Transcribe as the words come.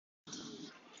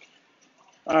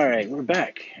All right, we're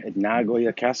back at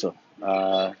Nagoya Castle.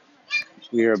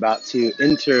 We are about to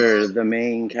enter the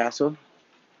main castle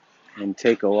and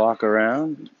take a walk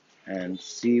around and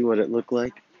see what it looked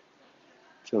like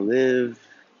to live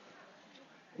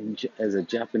as a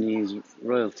Japanese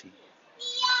royalty.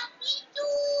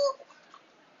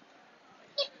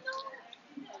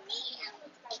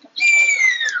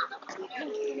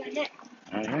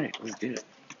 All right, let's do it.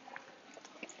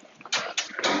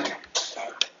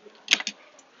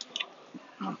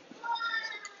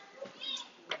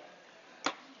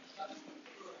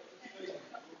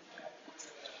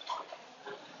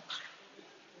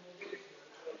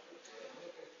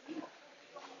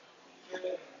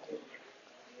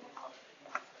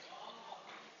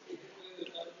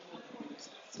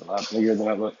 It's a lot bigger than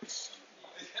it looks,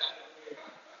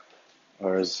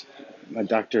 or as my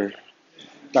Doctor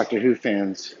Who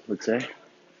fans would say,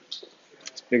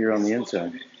 it's bigger on the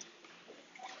inside.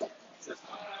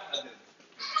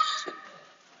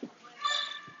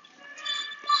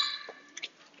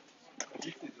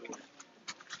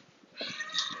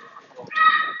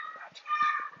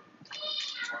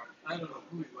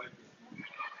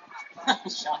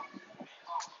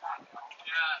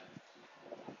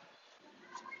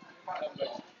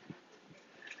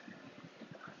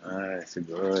 It's a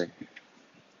boy.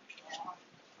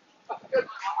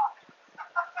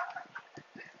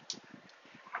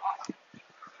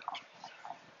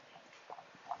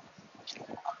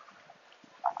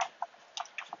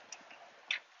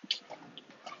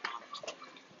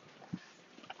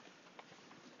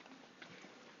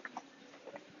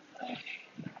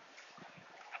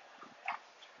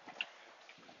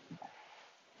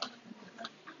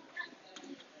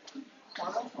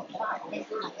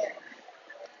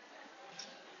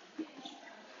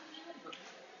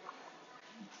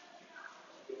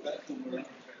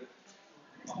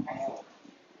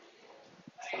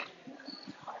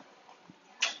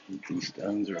 These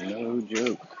stones are no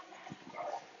joke.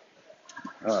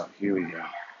 Oh, here we go.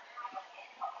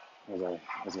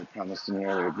 As I promised in the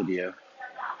earlier video,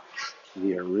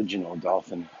 the original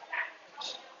dolphin.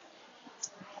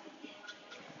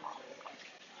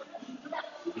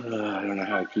 I don't know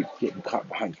how I keep getting caught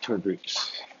behind tour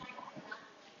groups.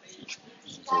 It's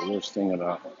the worst thing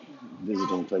about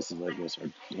visiting places like this are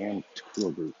damn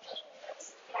tour groups.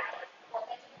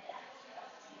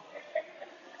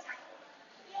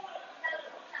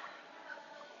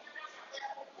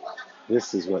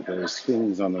 This is what those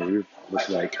things on the roof look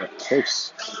like up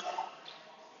close.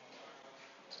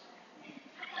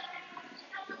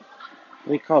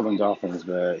 They call them dolphins,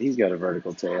 but he's got a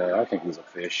vertical tail. I think he's a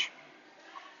fish.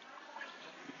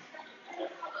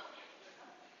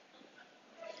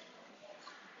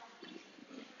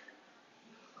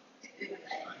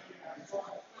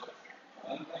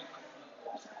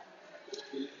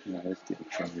 No, let's get in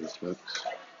front of these folks.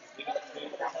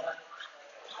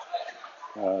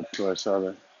 Before I saw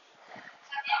the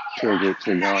tour groups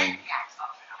are going.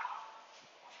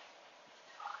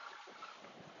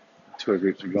 Tour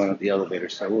groups are going up the elevator,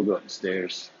 so we'll go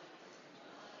upstairs.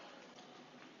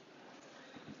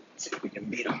 See if we can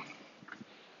beat them.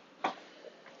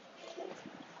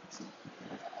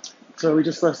 So we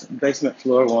just left basement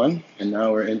floor one, and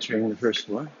now we're entering the first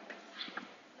floor.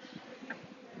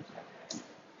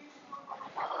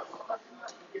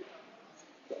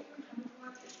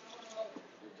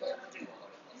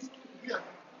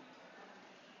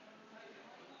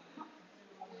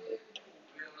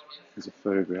 There's a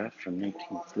photograph from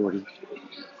 1940.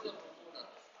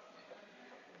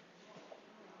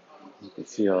 You can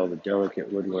see all the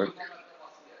delicate woodwork.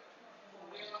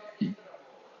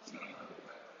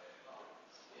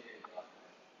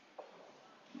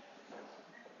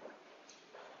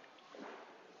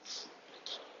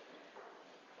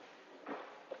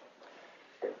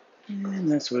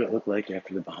 And that's what it looked like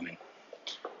after the bombing.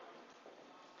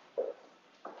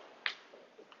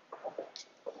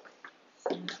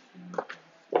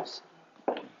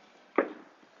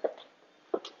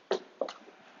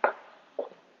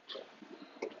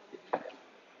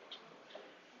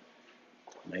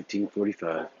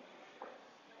 (1945).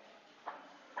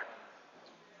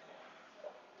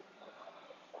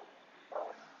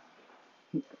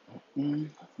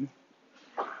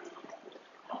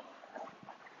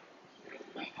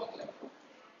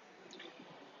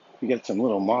 We got some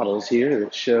little models here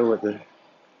that show what the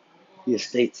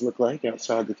estates look like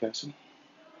outside the castle.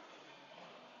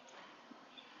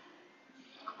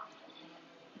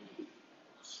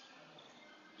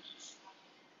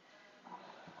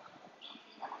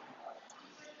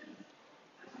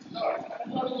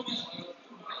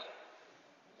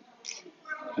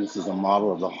 This is a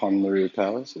model of the Honolulu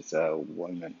Palace. It's a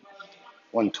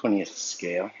 1/20th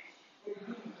scale.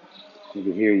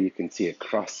 Over here you can see a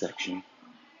cross section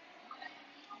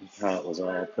of how it was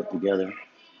all put together.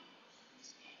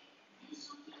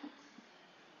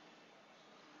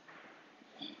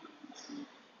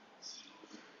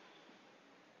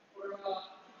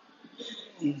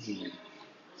 In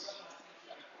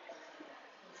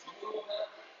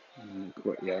the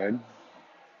courtyard,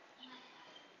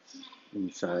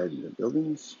 inside the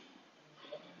buildings.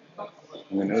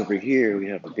 And then over here we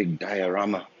have a big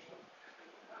diorama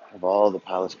of all the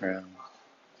palace grounds.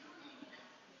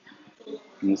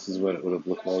 And this is what it would have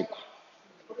looked like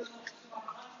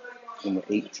in the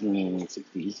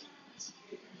 1860s.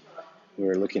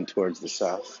 We're looking towards the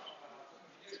south.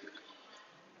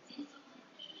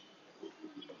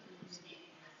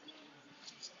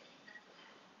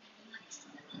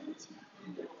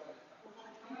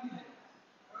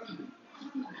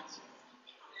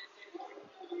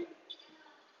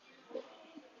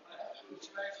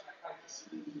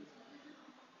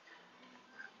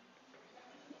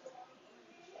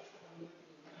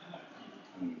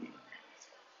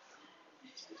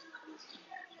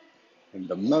 And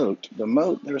the moat,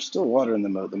 there's still water in the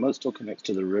moat. The moat still connects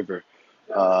to the river,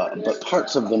 but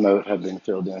parts of the moat have been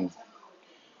filled in.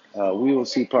 We will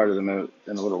see part of the moat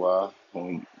in a little while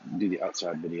when we do the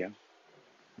outside video.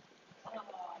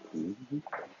 Mhm.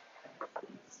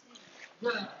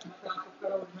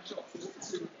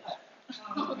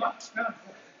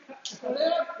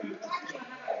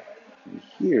 And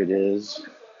here it is,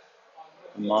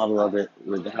 a model of it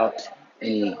without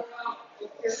any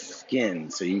skin,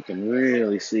 so you can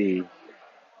really see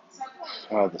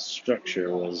how the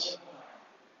structure was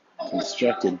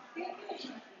constructed.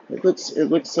 It looks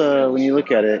when you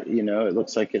look at it, it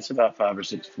looks like it's about 5 or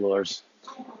 6 floors,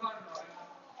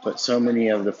 but so many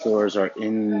of the floors are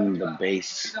in the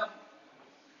base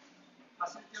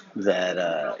that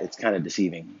it's kind of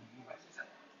deceiving.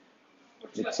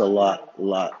 It's a lot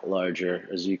larger,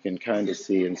 as you can kind of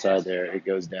see inside there. It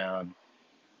goes down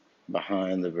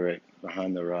behind the brick,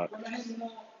 behind the rock.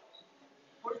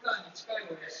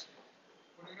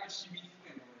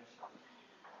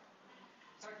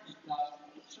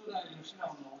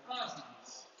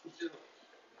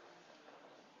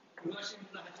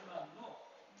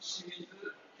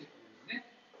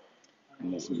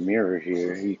 In this mirror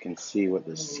here, you can see what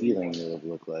the ceiling would have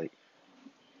looked like.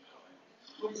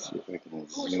 Let's see if I can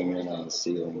zoom in on the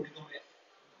ceiling.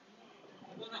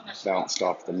 Bounced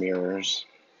off the mirrors.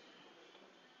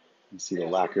 You see the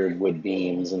lacquered wood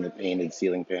beams and the painted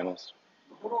ceiling panels.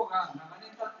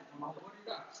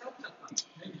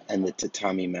 And the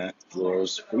tatami mat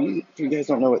floors. If you guys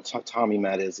don't know what tatami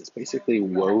mat is, it's basically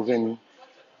woven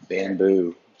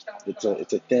bamboo. It's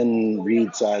a thin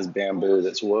reed-sized bamboo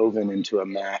that's woven into a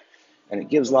mat, and it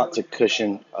gives lots of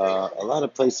cushion. A lot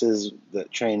of places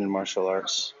that train in martial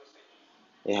arts,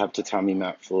 they have tatami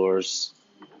mat floors,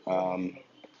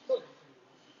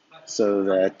 so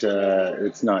that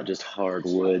it's not just hard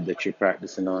wood that you're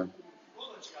practicing on.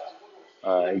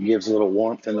 It gives a little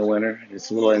warmth in the winter. It's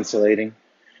a little insulating.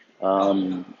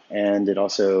 And it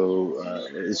also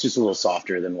it's just a little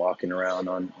softer than walking around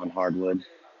on hardwood.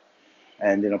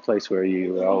 And in a place where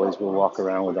you always will walk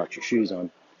around without your shoes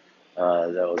on,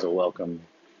 that was a welcome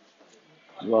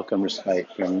respite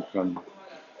from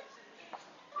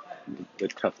the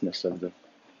toughness of the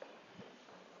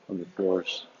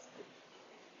floors.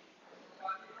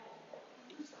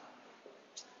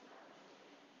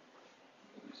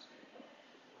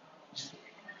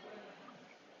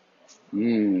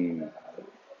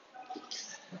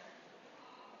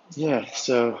 Yeah,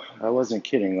 so I wasn't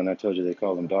kidding when I told you they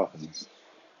call them dolphins.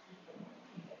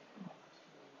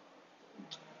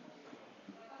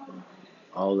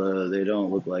 Although they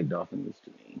don't look like dolphins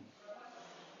to me.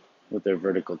 With their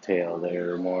vertical tail,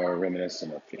 they're more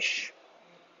reminiscent of fish.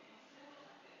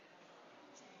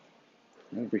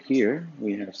 Over here,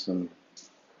 we have some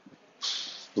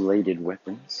bladed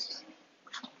weapons.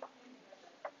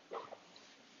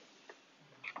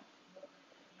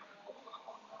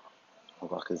 A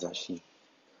wakizashi,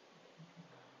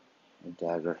 a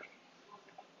dagger,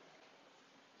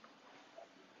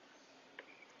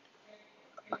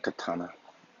 a katana,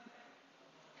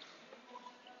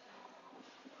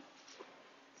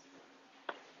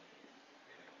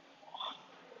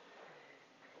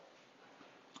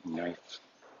 a knife,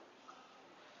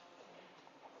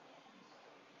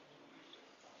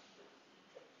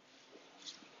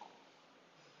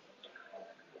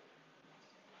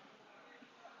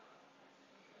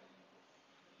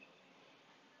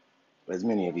 as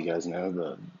many of you guys know,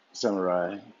 the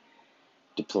samurai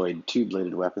deployed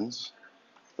two-bladed weapons,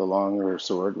 the longer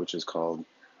sword, which is called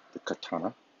the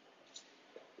katana,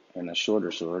 and a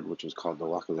shorter sword, which was called the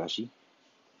wakizashi.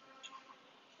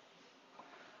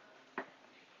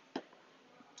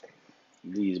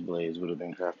 These blades would have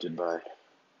been crafted by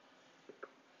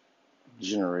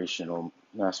generational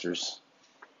masters,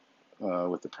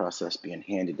 with the process being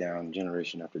handed down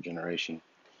generation after generation.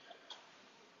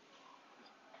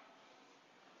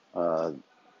 Uh,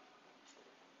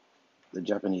 the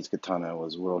Japanese katana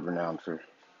was world renowned for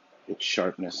its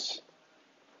sharpness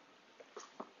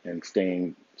and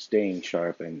staying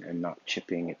sharp and not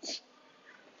chipping. Its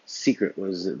secret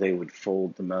was that they would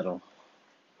fold the metal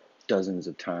dozens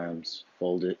of times,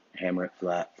 fold it, hammer it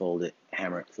flat, fold it,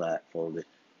 hammer it flat, fold it.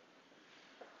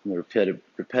 And the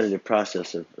repetitive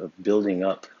process of building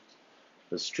up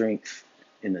the strength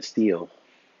in the steel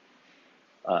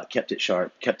kept it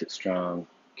sharp, kept it strong,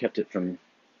 kept it from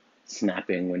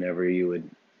snapping whenever you would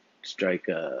strike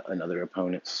another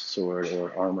opponent's sword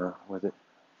or armor with it.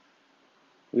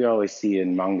 We always see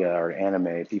in manga or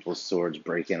anime people's swords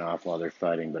breaking off while they're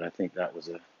fighting, but I think that was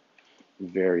a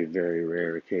very, very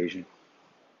rare occasion.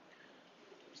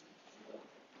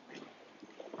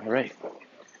 All right,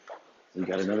 we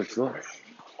got another floor.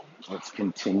 Let's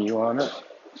continue on up.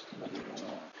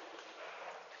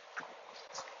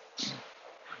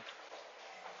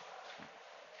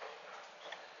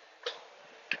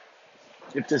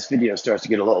 If this video starts to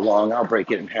get a little long, I'll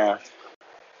break it in half.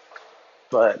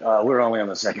 But we're only on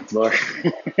the second floor.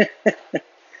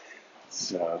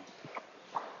 So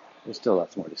there's still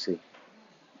lots more to see.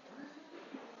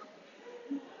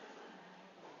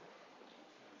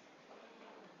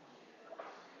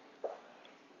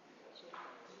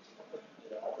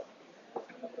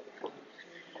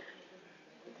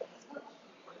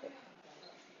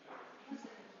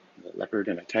 A leopard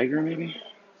and a tiger, maybe?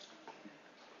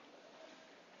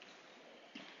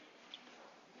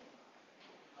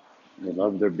 They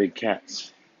love their big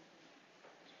cats.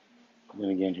 Then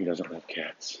again, who doesn't love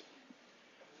cats?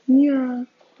 Yeah,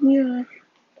 yeah,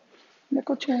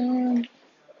 Neko-chan.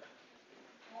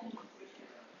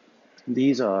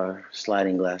 These are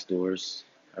sliding glass doors,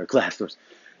 or glass doors,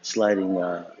 sliding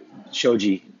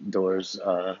shoji doors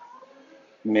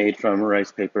made from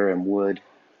rice paper and wood.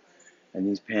 And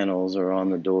these panels are on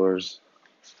the doors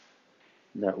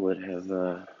that would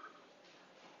have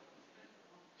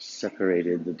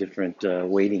separated the different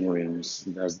waiting rooms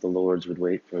as the lords would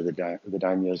wait for the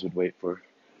daimyos would wait for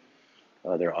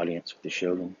their audience with the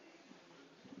shogun.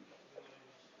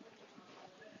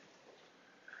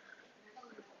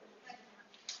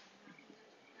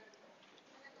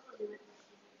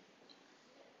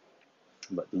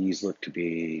 But these look to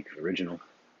be original,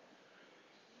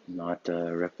 not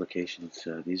replications.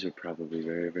 These are probably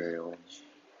very, very old.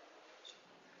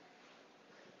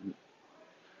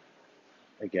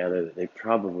 I gather that they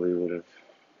probably would have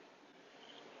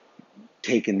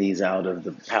taken these out of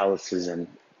the palaces and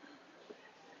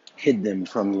hid them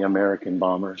from the American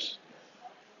bombers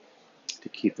to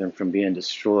keep them from being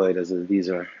destroyed, as these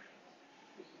are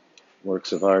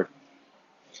works of art.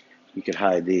 You could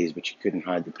hide these, but you couldn't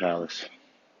hide the palace.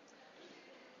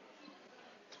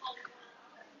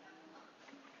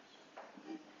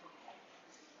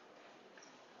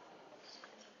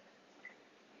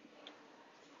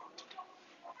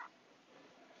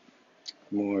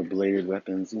 More bladed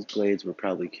weapons. These blades were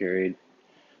probably carried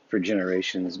for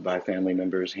generations by family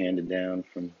members, handed down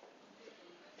from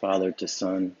father to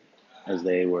son as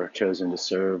they were chosen to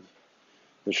serve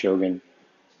the shogun.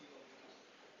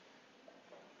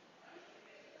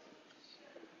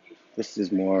 This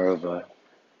is more of a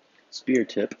spear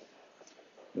tip.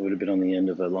 It would have been on the end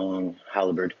of a long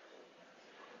halberd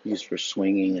used for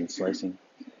swinging and slicing.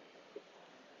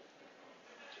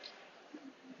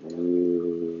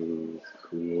 Ooh,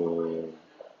 cool.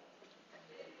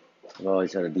 I've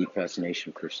always had a deep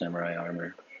fascination for samurai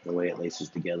armor, the way it laces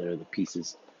together, the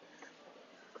pieces,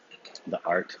 the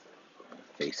art,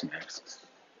 face masks.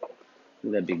 Look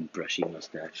at that big brushy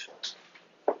mustache.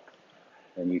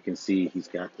 And you can see he's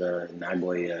got the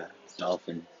Nagoya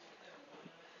dolphin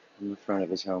in the front of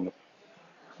his helmet.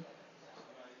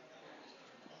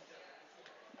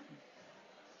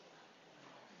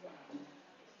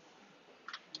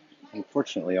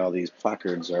 Unfortunately, all these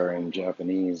placards are in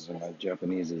Japanese, and my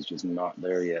Japanese is just not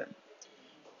there yet.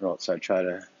 Or else I try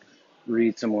to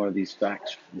read some more of these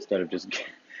facts instead of just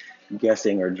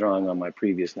guessing or drawing on my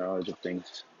previous knowledge of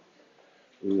things.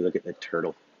 Ooh, look at the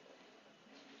turtle.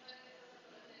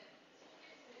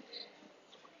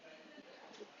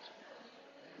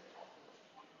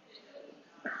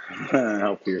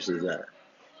 How fierce is that?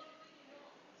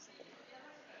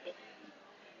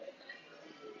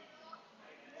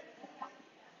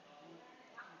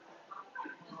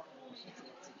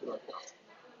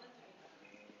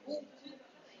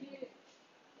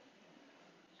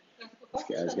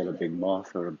 Guy's got a big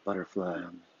moth or a butterfly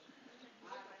on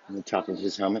the top of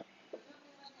his helmet.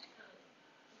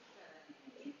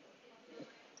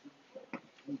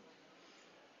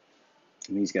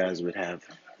 And these guys would have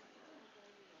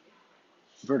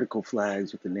vertical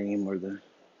flags with the name or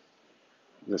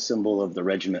the symbol of the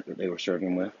regiment that they were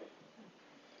serving with,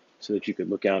 so that you could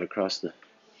look out across the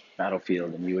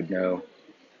battlefield and you would know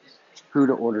who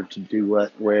to order to do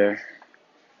what, where,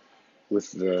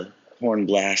 with the horn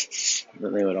blasts that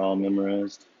they would all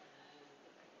memorize.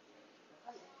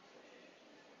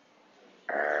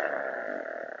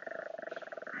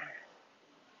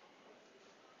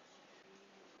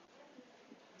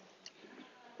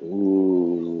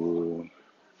 Ooh,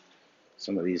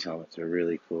 some of these helmets are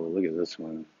really cool. Look at this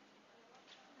one.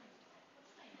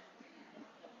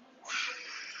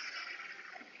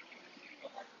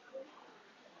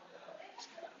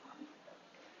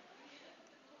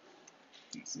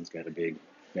 This one's got a big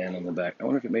fan on the back. I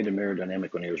wonder if it made him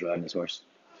aerodynamic when he was riding his horse.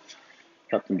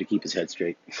 Helped him to keep his head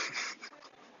straight.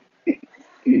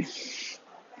 This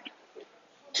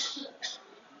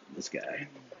guy.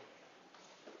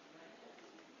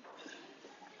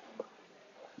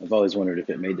 I've always wondered if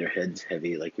it made their heads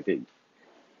heavy, like if it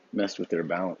messed with their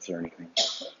balance or anything.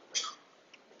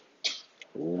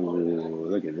 Ooh,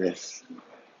 look at this.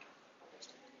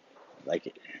 I like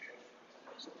it.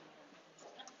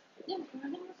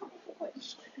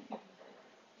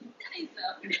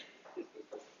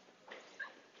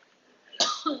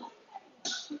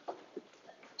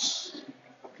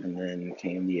 And then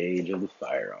came the age of the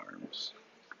firearms.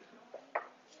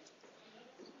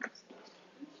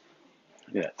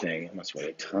 Look at that thing. It must weigh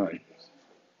a ton.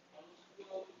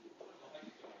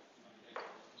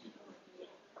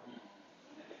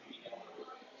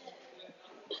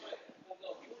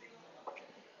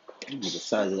 Look at the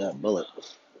size of that bullet.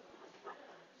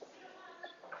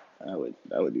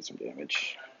 That would do some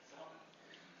damage.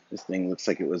 This thing looks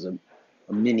like it was a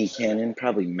mini cannon,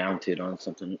 probably mounted on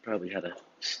something. It probably had a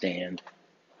stand.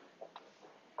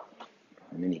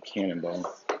 A mini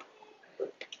cannonball.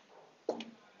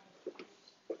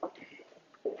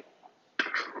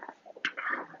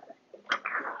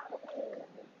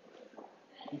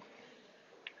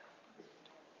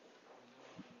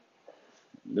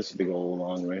 This big old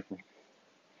long rifle.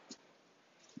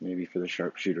 Maybe for the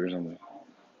sharpshooters on the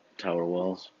tower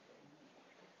walls.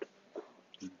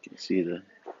 You can see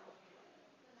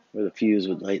where the fuse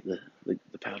would light the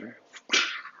powder.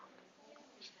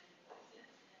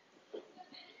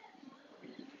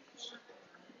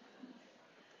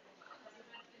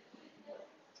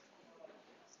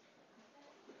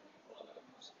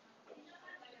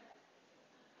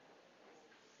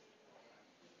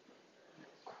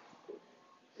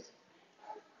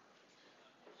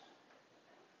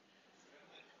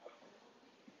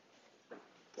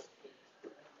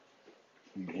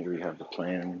 And here we have the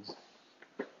plans.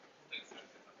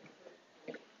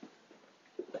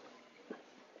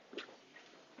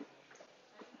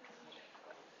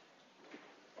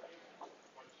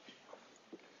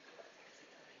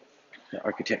 The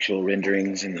architectural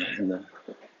renderings and the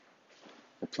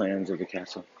plans of the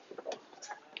castle.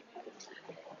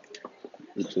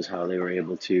 This was how they were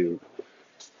able to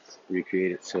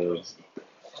recreate it so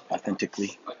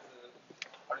authentically.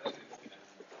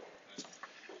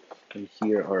 And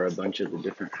here are a bunch of the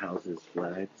different houses'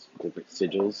 flags, different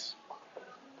sigils.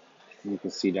 And you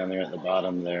can see down there at the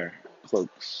bottom their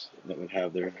cloaks that would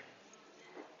have their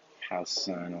house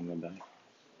sign on the back.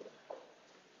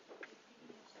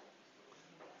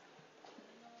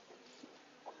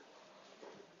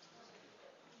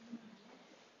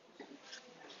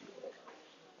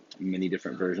 Many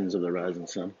different versions of the rising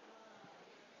sun.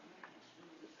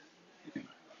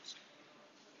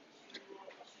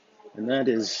 And that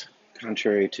is,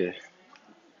 contrary to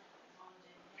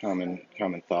common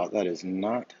thought, that is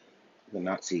not the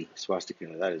Nazi swastika.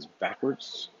 That is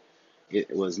backwards.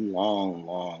 It was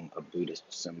long a Buddhist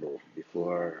symbol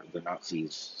before the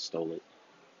Nazis stole it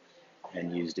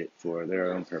and used it for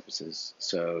their own purposes.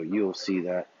 So you'll see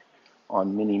that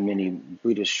on many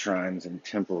Buddhist shrines and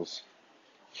temples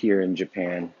here in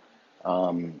Japan.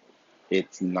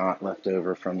 It's not left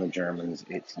over from the Germans.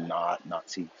 It's not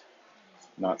Nazi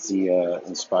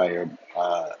inspired.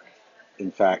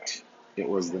 In fact, it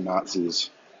was the Nazis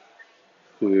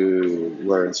who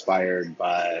were inspired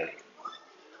by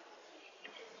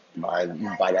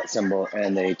that symbol,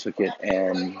 and they took it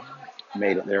and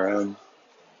made it their own,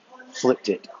 flipped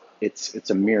it. It's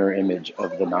a mirror image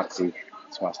of the Nazi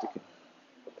swastika.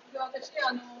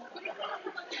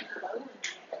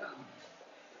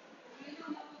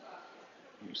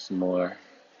 Here's some more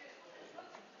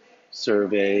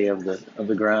survey of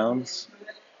the grounds.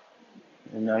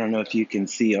 And I don't know if you can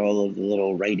see all of the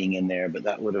little writing in there, but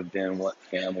that would have been what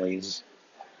families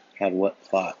had what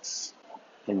plots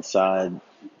inside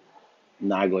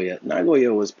Nagoya.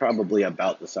 Nagoya was probably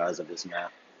about the size of this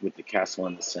map with the castle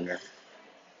in the center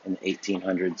in the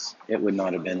 1800s. It would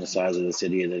not have been the size of the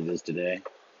city that it is today,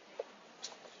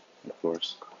 of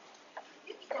course.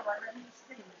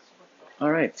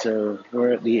 All right, so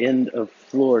we're at the end of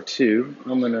floor 2.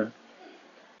 I'm going to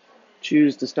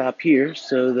choose to stop here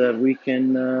so that we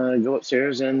can go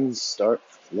upstairs and start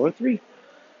floor 3.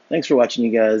 Thanks for watching,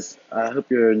 you guys. I hope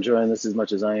you're enjoying this as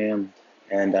much as I am,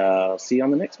 and I'll see you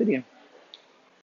on the next video.